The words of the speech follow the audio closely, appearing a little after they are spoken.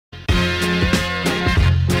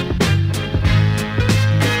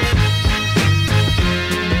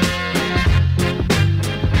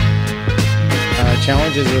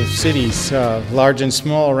Challenges of cities, large and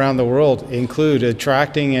small around the world, include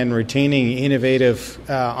attracting and retaining innovative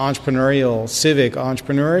entrepreneurial civic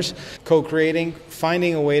entrepreneurs, co-creating,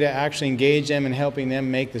 finding a way to actually engage them and helping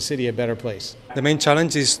them make the city a better place. The main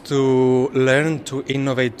challenge is to learn to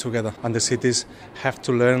innovate together, and the cities have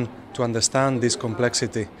to learn to understand this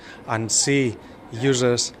complexity and see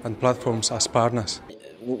users and platforms as partners.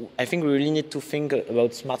 I think we really need to think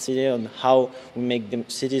about smart city and how we make the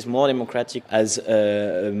cities more democratic as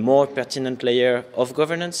a more pertinent layer of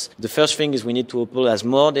governance. The first thing is we need to pull as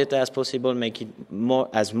more data as possible, make it more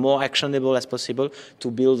actionable as possible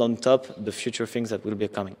to build on top the future things that will be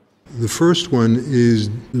coming. The first one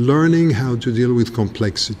is learning how to deal with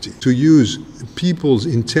complexity, to use people's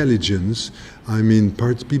intelligence,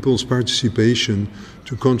 people's participation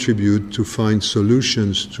to contribute to find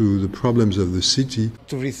solutions to the problems of the city.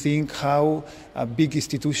 To rethink how a big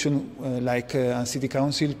institution like a city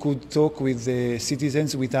council could talk with the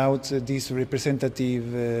citizens without this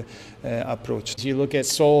representative approach. You look at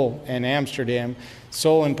Seoul and Amsterdam.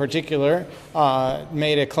 Seoul in particular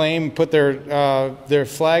made a claim, put their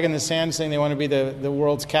flag in the sand saying they want to be the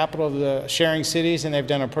world's capital of the sharing cities, and they've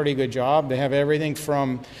done a pretty good job. They have everything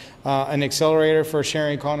from an accelerator for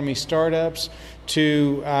sharing economy startups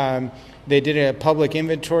to they did a public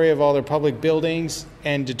inventory of all their public buildings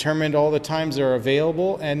and determined all the times they're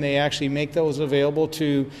available, and they actually make those available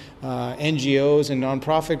to NGOs and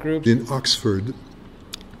nonprofit groups. In Oxford,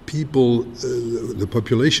 people, the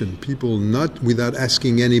population, people not without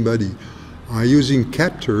asking anybody, are using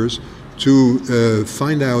captors to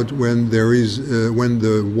find out when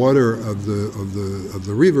the water of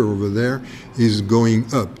the river over there is going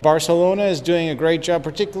up. Barcelona is doing a great job,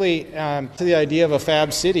 particularly to the idea of a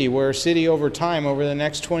fab city, where a city over time, over the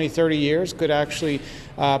next 20, 30 years, could actually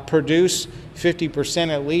produce 50%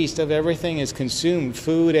 at least of everything is consumed,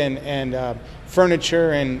 food and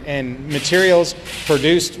furniture and materials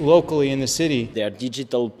produced locally in the city. Their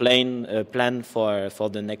digital plan for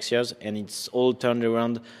the next years, and it's all turned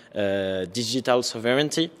around digital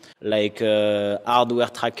sovereignty, like hardware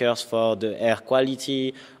trackers for the air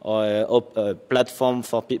quality, or a platform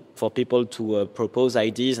for people to propose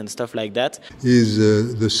ideas and stuff like that. Is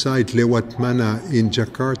the site Lewat Mana in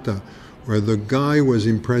Jakarta, where the guy was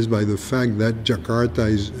impressed by the fact that Jakarta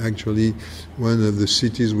is actually one of the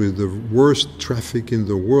cities with the worst traffic in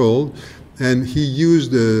the world, and he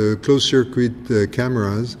used closed-circuit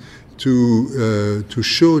cameras to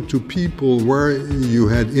show to people where you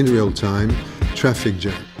had in real time traffic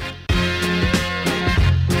jam.